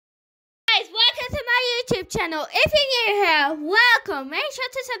my YouTube channel. If you're new here, welcome. Make sure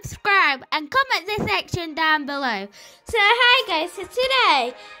to subscribe and comment the section down below. So hi guys, so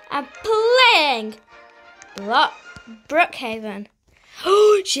today I'm playing Brookhaven.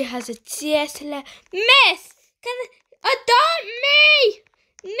 Oh, she has a DSLR. Miss, adopt me!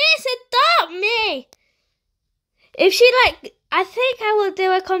 Miss, adopt me! If she I think I will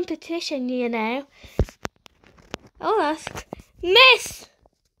do a competition, you know. I'll ask. Miss!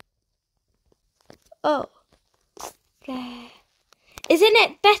 Oh. Yeah. Isn't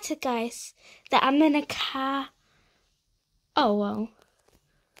it better, guys, that I'm in a car? Oh, well.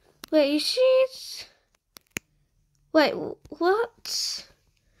 Wait, she's... Wait, what?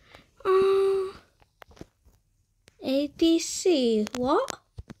 ABC, what?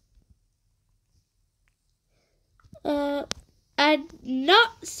 I'm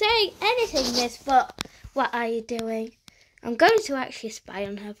not saying anything, miss, but what are you doing? I'm going to actually spy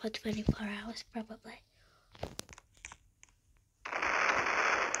on her for 24 hours, probably.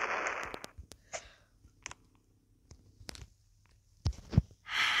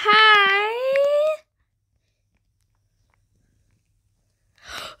 Hi!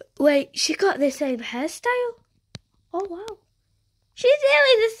 Wait, she got the same hairstyle? Oh, wow. She's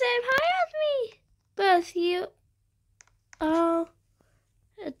nearly the same height as me. Both you are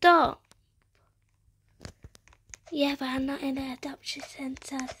adopt. Yeah, but I'm not in an adoption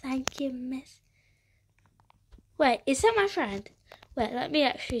centre. Thank you, miss. Wait, is that my friend? Wait, let me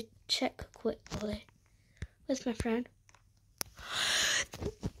actually check quickly. Where's my friend?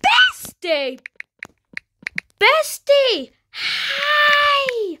 Bestie! Bestie!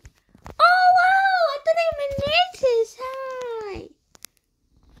 Hi! Oh, wow! I didn't even notice. Hi!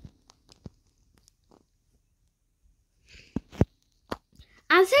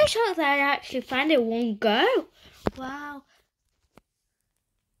 I'm so shocked that I actually found it in one go. Wow.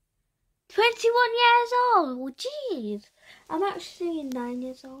 21 years old. Well, jeez. I'm actually 9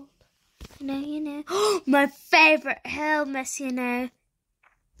 years old. You know. My favourite helmet, you know.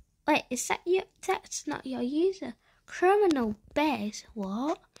 Wait, is that you? That's not your user. Criminal base.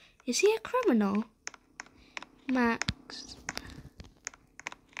 What? Is he a criminal? Max.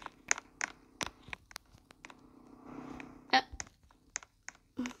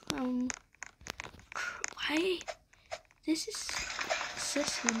 Why? This is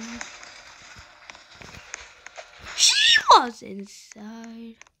sus, you know. She was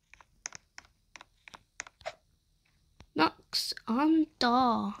inside. Knocks on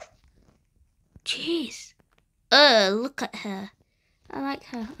door. Jeez. Look at her. I like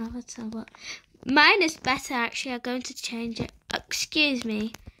her avatar, but mine is better actually. I'm going to change it. Excuse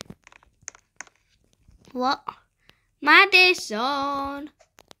me. What? Madison.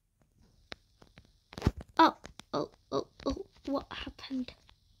 Oh, what happened?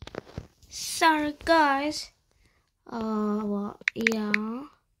 Sorry, guys. Oh, what? Yeah.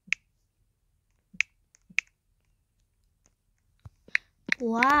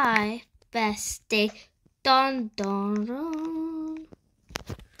 Why, bestie? Dun, dun, dun.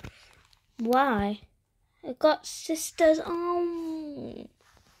 Why? I got sisters on.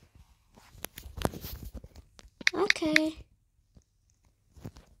 Okay.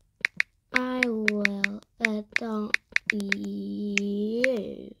 I will adopt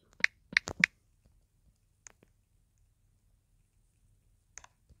you.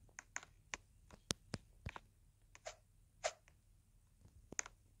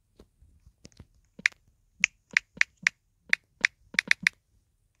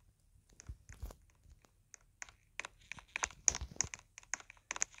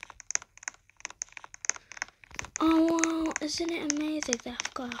 Oh wow, isn't it amazing that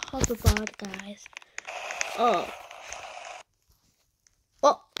I've got a hoverboard, guys? Oh.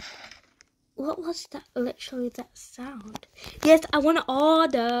 What was that? Literally that sound. Yes, I want to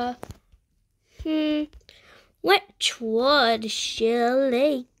order. Which one shall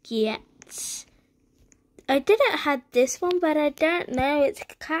I get? I didn't have this one, but I don't know. It's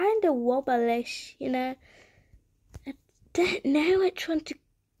kind of wobblish, you know. I don't know which one to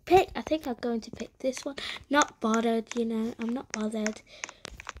pick. I think I'm going to pick this one. Not bothered, you know. I'm not bothered.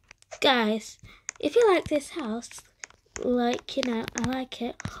 Guys, if you like this house, you know, I like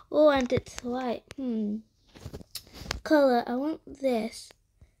it. Oh, and it's white. Colour, I want this.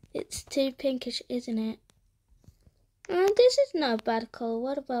 It's too pinkish, isn't it? This is not a bad colour.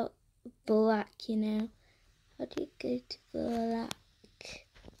 What about black, you know? How do you go to black?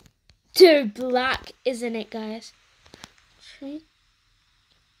 To black, isn't it, guys? Try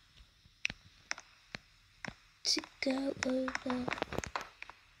to go over.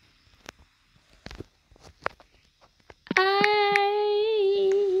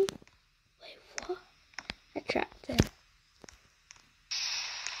 Wait, what? tractor.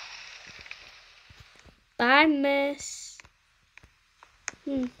 Bye, miss.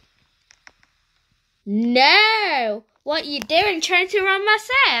 No! What you doing trying to run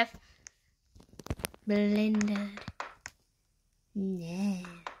myself? Belinda. No.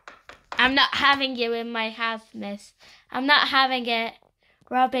 I'm not having you in my house, miss. I'm not having it.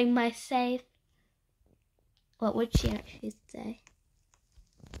 Robbing my safe. What would she actually say?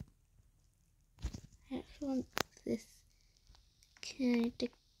 I actually want this kind of...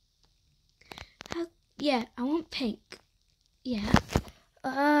 Yeah, I want pink. Yeah.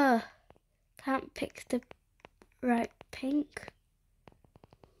 Can't pick the right pink.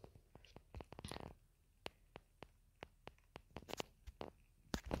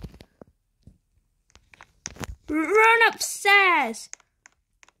 Run upstairs!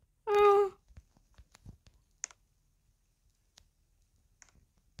 Oh.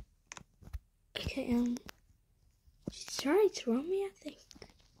 Okay, she's trying to run me, I think.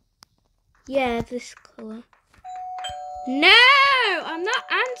 Yeah, this colour. No! I'm not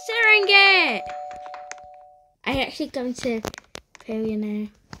answering it! I'm actually going to poo, you know.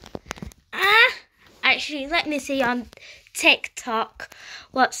 Actually, let me see on TikTok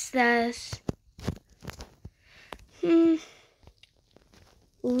what's theirs.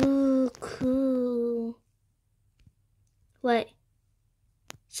 Ooh, cool. Wait.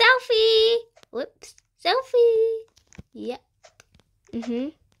 Selfie! Whoops. Selfie! Yep. Ring,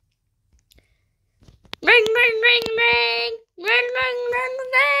 ring, ring, ring! Ring, ring, ring,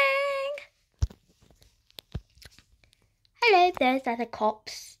 ring! Hello, there's the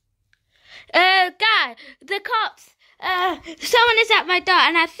cops. Guy, the cops. Someone is at my door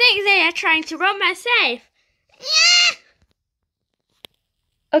and I think they are trying to rob my safe. Yeah!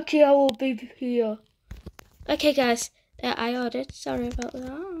 Okay, I will be here. Okay, guys. I ordered. Sorry about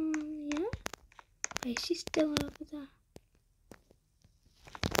that. Yeah. Wait, she's still over there.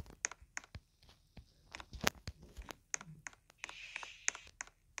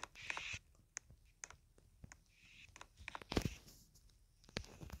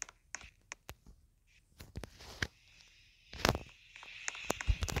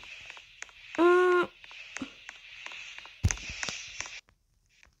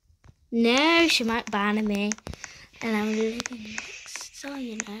 No, she might ban me. And I'm losing next, so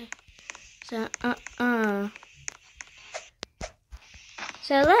you know.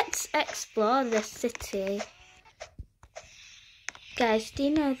 So let's explore the city. Guys, do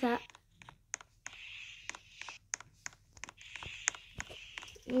you know that?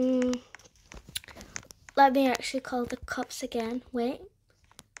 Let me actually call the cops again. Wait.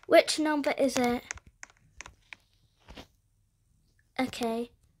 Which number is it?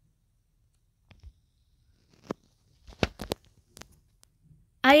 Okay.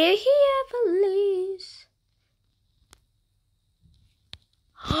 Are you here, police?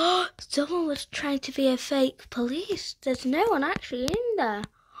 Someone was trying to be a fake police. There's no one actually in there.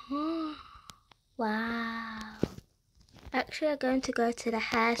 Wow. Actually, I'm going to go to the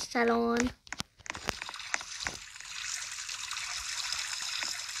hair salon.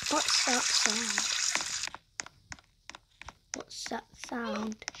 What's that sound? What's that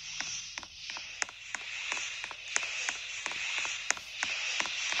sound?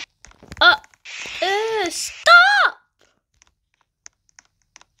 Stop!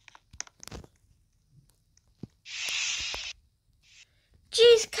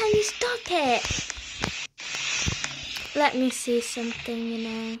 Jeez, can you stop it? Let me see something, you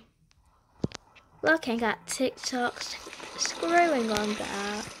know. Looking at TikTok, scrolling on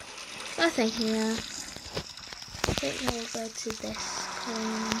that. Nothing here. I think I will go to this.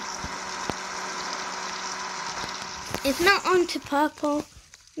 It's not on to purple.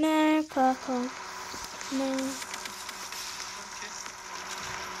 No, purple. No.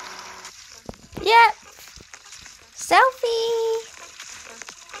 Yep. Selfie.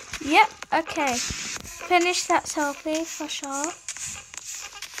 Yep, okay. Finish that selfie for sure.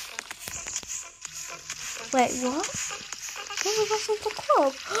 Wait, what? Oh, that's in the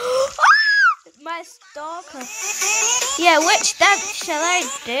club. My stalker. Yeah, which dance shall I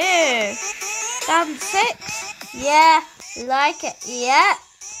do? Dance 6? Yeah, like it. Yeah.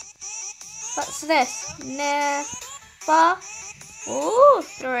 What's this? No. 4. Ooh,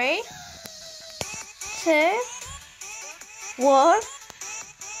 3. 2. 1.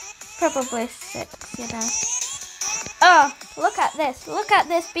 Probably 6, you know. Oh, look at this. Look at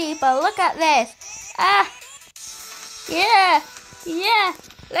this, people. Look at this. Ah. Yeah. Yeah.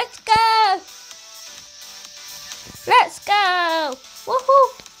 Let's go. Let's go.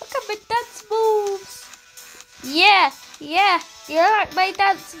 Woohoo. Look at my dance moves. Yeah. Yeah. Do you like my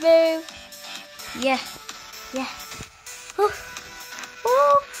dance move? Yeah. Yeah. Oh,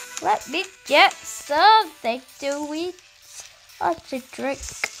 oh, let me get something to eat or to drink.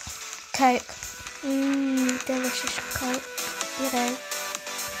 Coke. Delicious Coke. You know.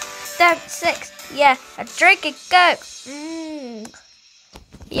 Step 6. Yeah, I'm drinking Coke.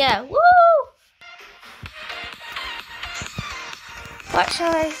 Yeah, woo! What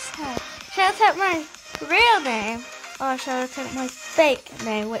shall I say? Shall I take my real name? Or shall I take my fake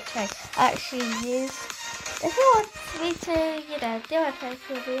name, which I actually use? If you want me to, do a fake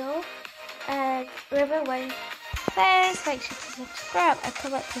reveal, remember, please make sure to subscribe and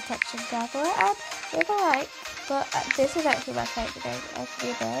comment protection down below and leave a like. But this is actually my fake name, as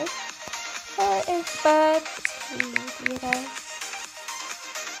you know. It's Bird,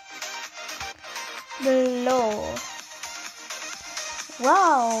 Below.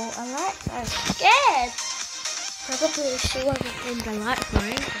 Wow, I like that. Scared. Probably she wasn't in the light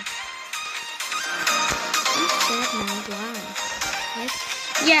room. I'm scared now. Why? Yes.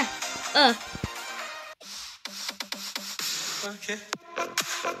 Yeah. Okay.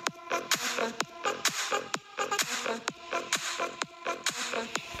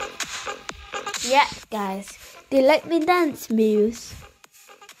 Yeah, guys. Do you like me dance moves?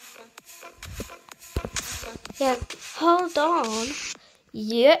 Yeah, hold on.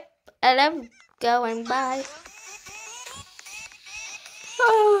 Yep, and I'm going by.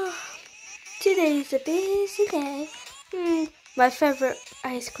 Oh, today's a busy day. My favorite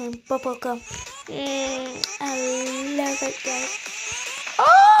ice cream, bubblegum. I love it, guys.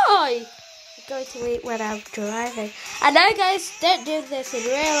 Oh! I'm going to eat when I'm driving. I know, guys, don't do this in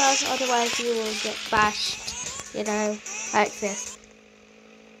real life, otherwise you will get bashed, like this.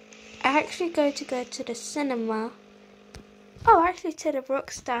 I actually go to the cinema. Oh, actually to the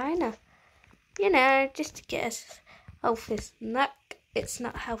Brooks Diner. Just to get a healthy snack. It's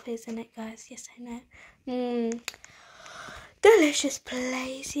not healthy, isn't it, guys? Yes, I know. Delicious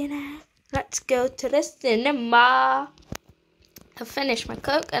place, Let's go to the cinema. I finished my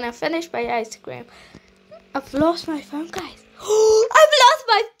Coke and I finished my ice cream. I've lost my phone, guys. I've lost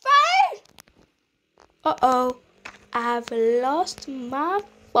my phone! Uh-oh. I've lost my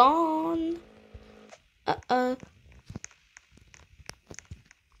phone. Uh-oh.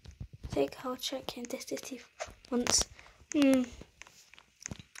 I think I'll check in this city once.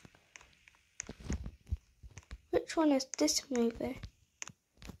 Which one is this movie?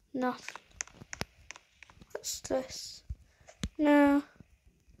 Nothing. What's this? No.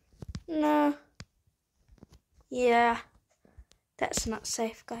 Yeah. That's not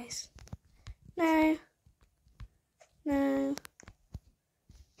safe, guys. No.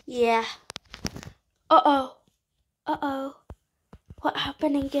 Yeah. Uh-oh. What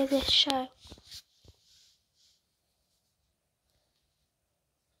happening in this show?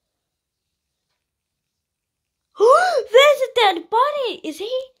 There's a dead body! Is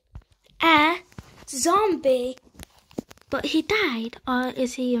he a zombie? But he died, or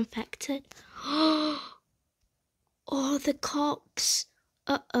is he infected? Oh, the cops.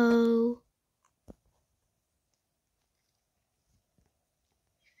 Uh-oh.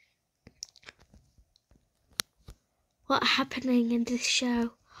 What's happening in this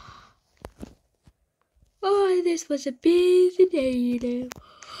show? Oh, this was a busy day,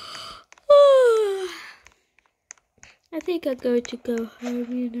 Oh, I think I'm going to go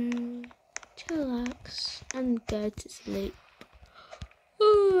home, chillax and go to sleep.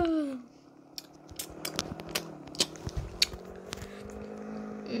 Oh.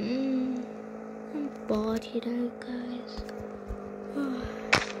 I'm bored, guys. Oh.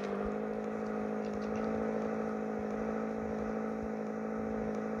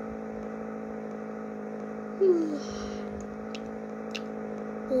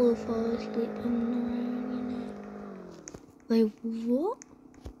 All fall asleep on Wait, what?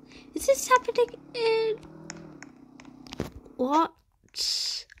 Is this happening in... What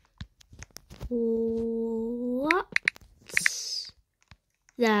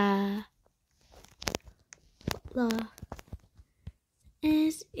the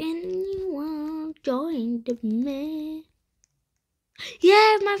is anyone joined me?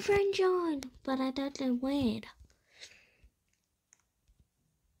 Yeah, my friend joined, but I don't know when.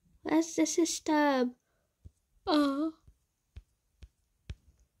 Where's the system? I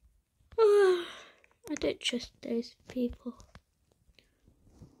don't trust those people.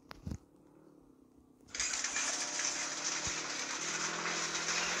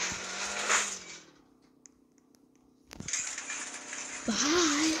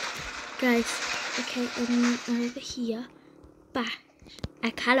 Bye. Guys, okay, I'm over here. Bash. I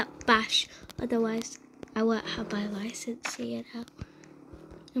cannot bash, otherwise I won't have my license here now.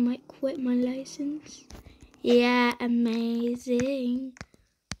 I might quit my license. Yeah, amazing.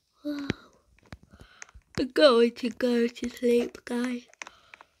 Wow. I'm going to go to sleep, guys.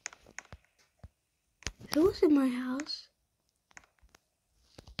 Who was in my house?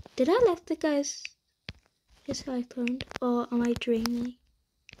 Did I let the guys just opened, or am I dreaming?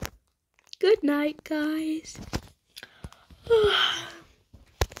 Good night, guys.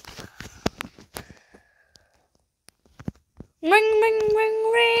 Ring, ring,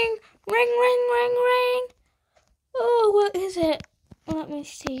 ring, ring, ring, ring, ring, ring. Oh, what is it? Let me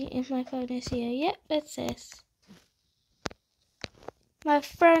see if my phone is here. Yep, it's this. My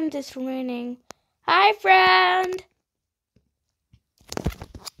friend is ringing. Hi, friend.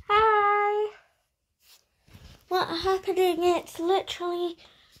 Hi. What's happening? It's literally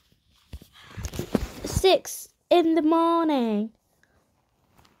 6 in the morning.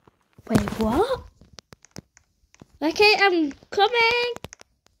 Wait, what? Okay, I'm coming.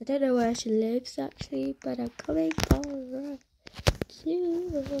 I don't know where she lives actually, but I'm coming for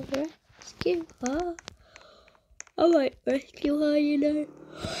rescue her. I might rescue her, you know.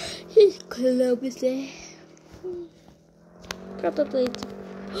 She's clumsy. Probably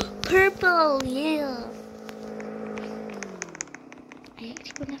purple, yeah. I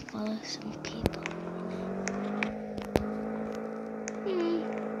actually want to follow some people.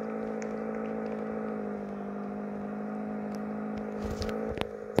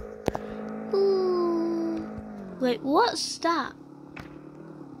 Ooh. Wait, what's that?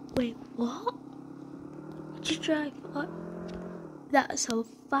 Wait, what? Did you drive? What? That's on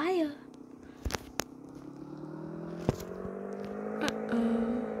fire.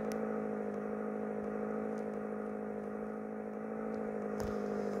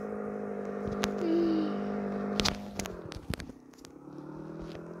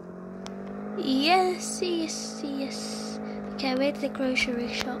 Yes. Okay, where's the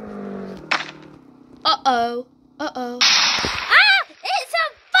grocery shop? Uh-oh. Ah! It's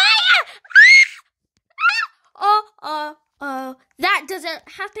on fire! Oh. That doesn't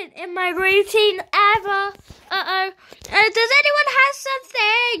happen in my routine ever. Uh-oh. Does anyone have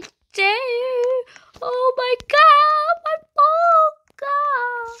something to do? Oh my god, my poor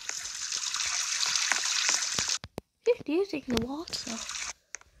god. Who's using the water?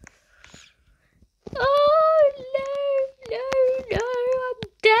 Oh no, I'm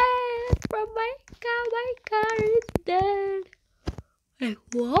dead. My car is dead. Wait,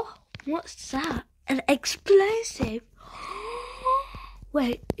 what? What's that? An explosive?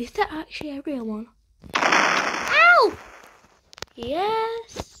 Wait, is that actually a real one? Ow!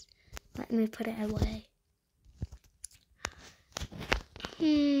 Yes. Let me put it away.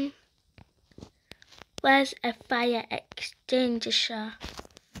 Where's a fire extinguisher?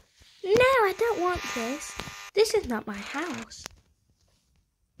 No, I don't want this. This is not my house.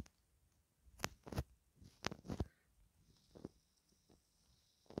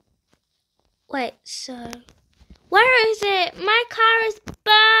 Wait, so... Where is it? My car is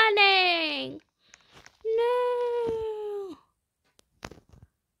burning! No!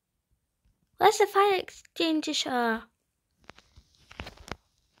 Where's the fire extinguisher?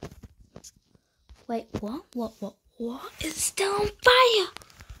 Wait, what? What? It's still on fire!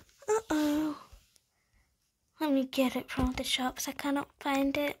 Uh-oh. Let me get it from the shops. I cannot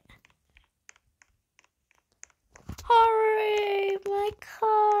find it. Hurry! My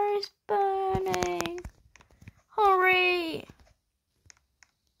car is burning. Hurry!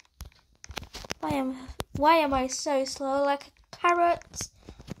 Why am I so slow like a carrot?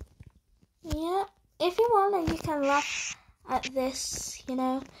 Yeah, if you want, you can laugh at this, you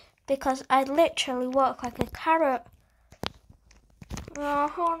know, because I literally walk like a carrot. Oh,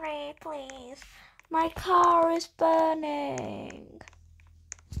 hurry, please. My car is burning.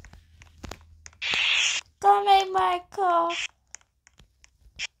 Don't make my car.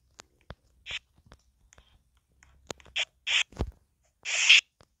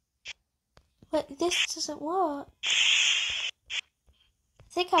 Wait, this doesn't work. I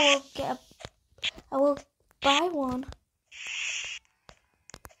think I will buy one.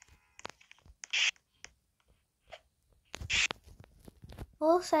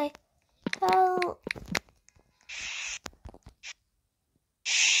 We'll say, help.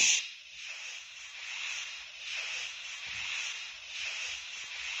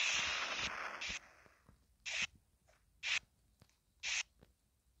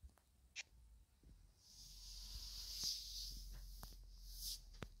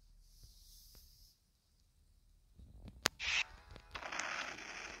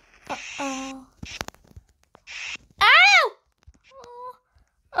 Uh-oh. Ow!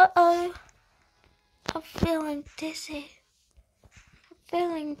 Uh-oh. I'm feeling dizzy.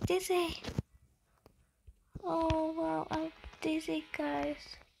 Oh, wow, I'm dizzy,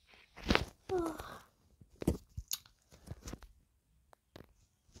 guys. Oh.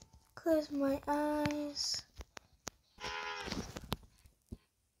 Close my eyes.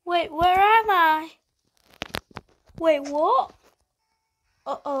 Wait, where am I? Wait, what?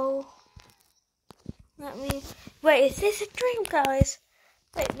 Uh-oh. Wait, is this a dream, guys?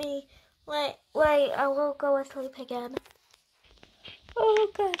 Wait, I will go and sleep again.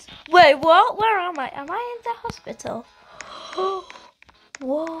 Oh, guys. Wait, what? Where am I? Am I in the hospital?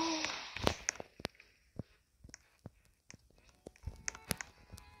 Whoa.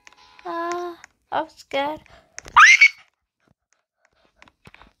 I'm scared.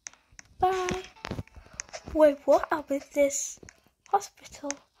 Bye. Wait, what? I'm in this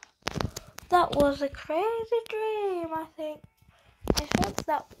hospital. That was a crazy dream, I think. I hope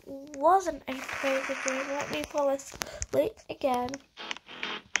that wasn't a crazy dream. Let me fall asleep again.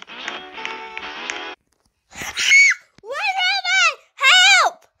 Where am I?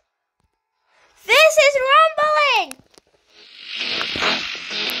 Help! This is rumbling!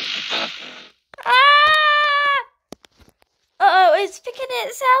 Ah! Uh-oh, it's picking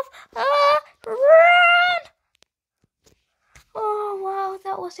itself. Run! Oh, wow,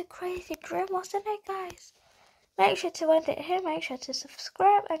 that was a crazy dream, wasn't it, guys? Make sure to end it here. Make sure to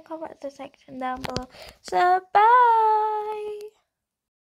subscribe and comment in the section down below. So, bye!